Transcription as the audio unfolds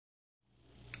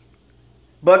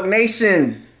Buc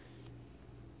Nation,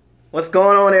 what's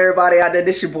going on, everybody out there?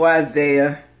 This your boy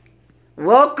Isaiah.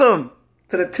 Welcome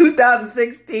to the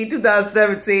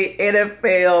 2016-2017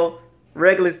 NFL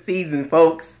regular season,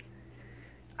 folks.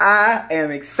 I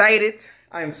am excited.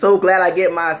 I am so glad I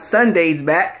get my Sundays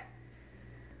back.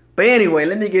 But anyway,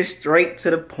 let me get straight to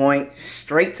the point,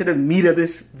 straight to the meat of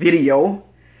this video.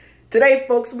 Today,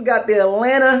 folks, we got the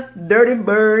Atlanta Dirty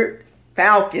Bird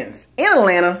Falcons in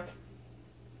Atlanta,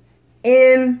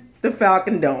 in the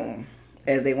Falcon Dome,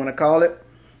 as they want to call it.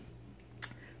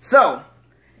 So,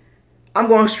 I'm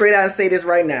going straight out and say this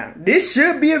right now. This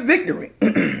should be a victory.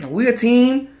 We're a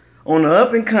team on the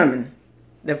up and coming.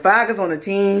 The Falcons on the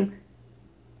team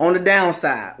on the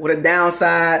downside, with a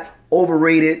downside,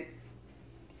 overrated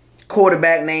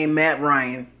quarterback named Matt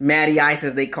Ryan. Matty Ice,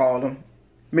 as they call him.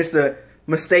 Mr.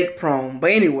 Mistake Prone.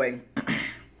 But anyway,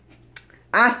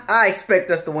 I expect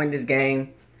us to win this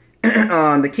game.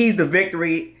 The keys to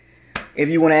victory, if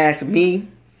you want to ask me,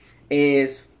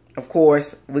 is, of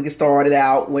course, we can start it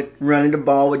out with running the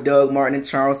ball with Doug Martin and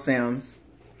Charles Sims.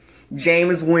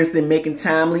 Jameis Winston making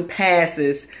timely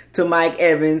passes to Mike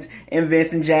Evans and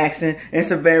Vincent Jackson and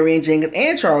Severian Jenkins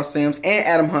and Charles Sims and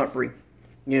Adam Humphrey.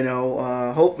 You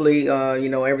know, hopefully,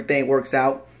 everything works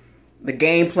out. The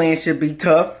game plan should be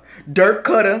tough. Dirk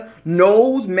Koetter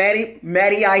knows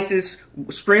Matty Ice's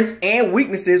strengths and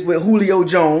weaknesses with Julio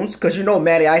Jones, because you know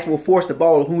Matty Ice will force the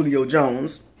ball to Julio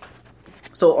Jones.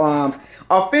 So,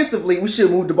 offensively, we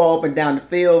should move the ball up and down the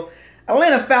field.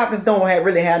 Atlanta Falcons don't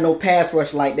really have no pass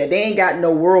rush like that. They ain't got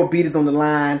no world beaters on the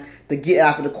line to get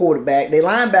after the quarterback. Their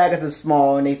linebackers are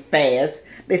small and they fast.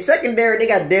 Their secondary, they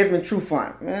got Desmond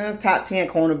Trufant, top 10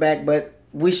 cornerback, but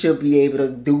we should be able to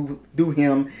do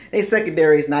him. Their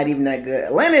secondary is not even that good.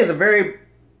 Atlanta is a very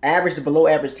average to below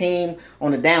average team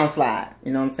on the downslide.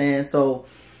 You know what I'm saying? So,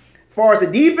 as far as the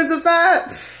defensive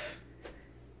side,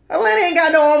 Atlanta ain't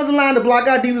got no offensive line to block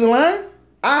out defensive line.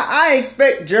 I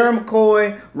expect Jerry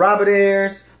McCoy, Robert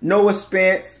Ayers, Noah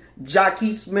Spence,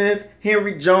 Jackie Smith,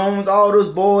 Henry Jones, all those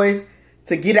boys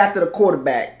to get after the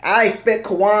quarterback. I expect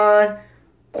Quan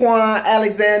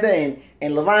Alexander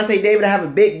and Levante David to have a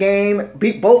big game.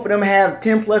 Both of them have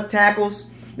 10+ tackles.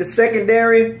 The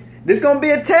secondary, this is going to be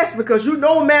a test, because you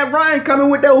know Matt Ryan coming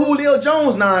with that Julio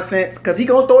Jones nonsense, because he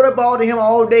going to throw the ball to him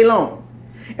all day long.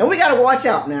 And we got to watch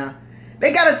out now.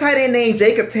 They got a tight end named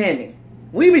Jacob Tannen.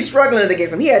 We be struggling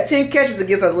against him. He had 10 catches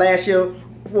against us last year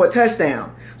for a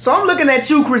touchdown. So I'm looking at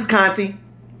you, Chris Conte,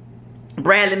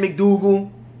 Bradley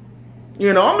McDougal.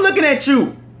 You know, I'm looking at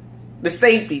you, the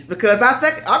safeties, because our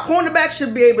cornerback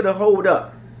should be able to hold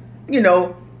up. You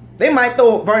know, they might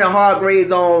throw Vernon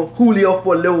Hargreaves on Julio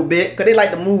for a little bit, because they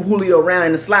like to move Julio around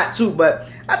in the slot too. But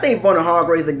I think Vernon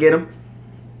Hargreaves will get him.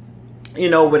 You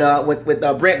know, with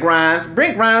Brent Grimes.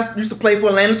 Brent Grimes used to play for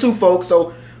Atlanta too, folks.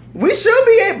 So we should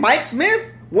be at Mike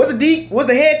Smith was the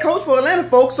head coach for Atlanta,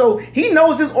 folks. So he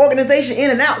knows this organization in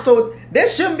and out. So there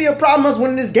shouldn't be a problem us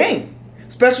winning this game.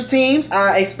 Special teams,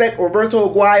 I expect Roberto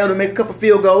Aguayo to make a couple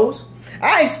field goals.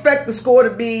 I expect the score to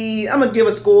be, I'm going to give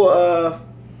a score of,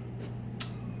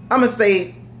 I'm going to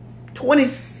say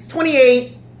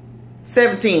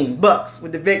 28-17 Bucs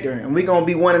with the victory. And we're going to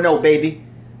be 1-0, baby.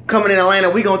 Coming in Atlanta,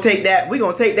 we're going to take that. We're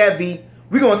going to take that V.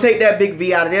 We're going to take that big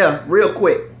V out of there real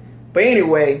quick. But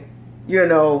anyway, you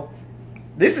know,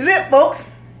 this is it, folks.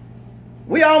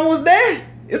 We almost there.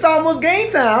 It's almost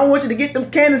game time. I want you to get them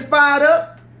cannons fired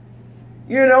up.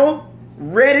 You know,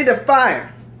 ready to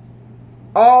fire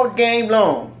all game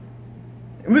long.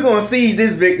 And we're going to seize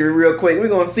this victory real quick. We're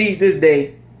going to seize this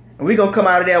day. And we're going to come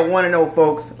out of there 1-0,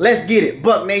 folks. Let's get it,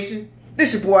 Buc Nation.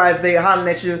 This your boy Isaiah hollering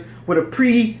at you with a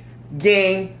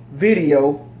pre-game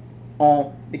video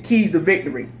on the keys to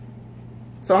victory.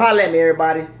 So holla at me,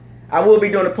 everybody. I will be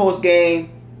doing a post-game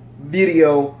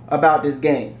video about this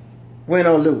game, win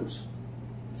or lose.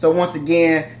 So once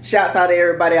again, shouts out to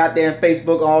everybody out there on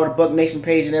Facebook, all the Buc Nation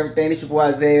page and everything. This your boy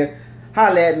Isaiah.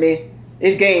 Holla at me.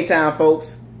 It's game time,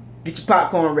 folks. Get your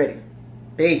popcorn ready.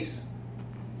 Peace.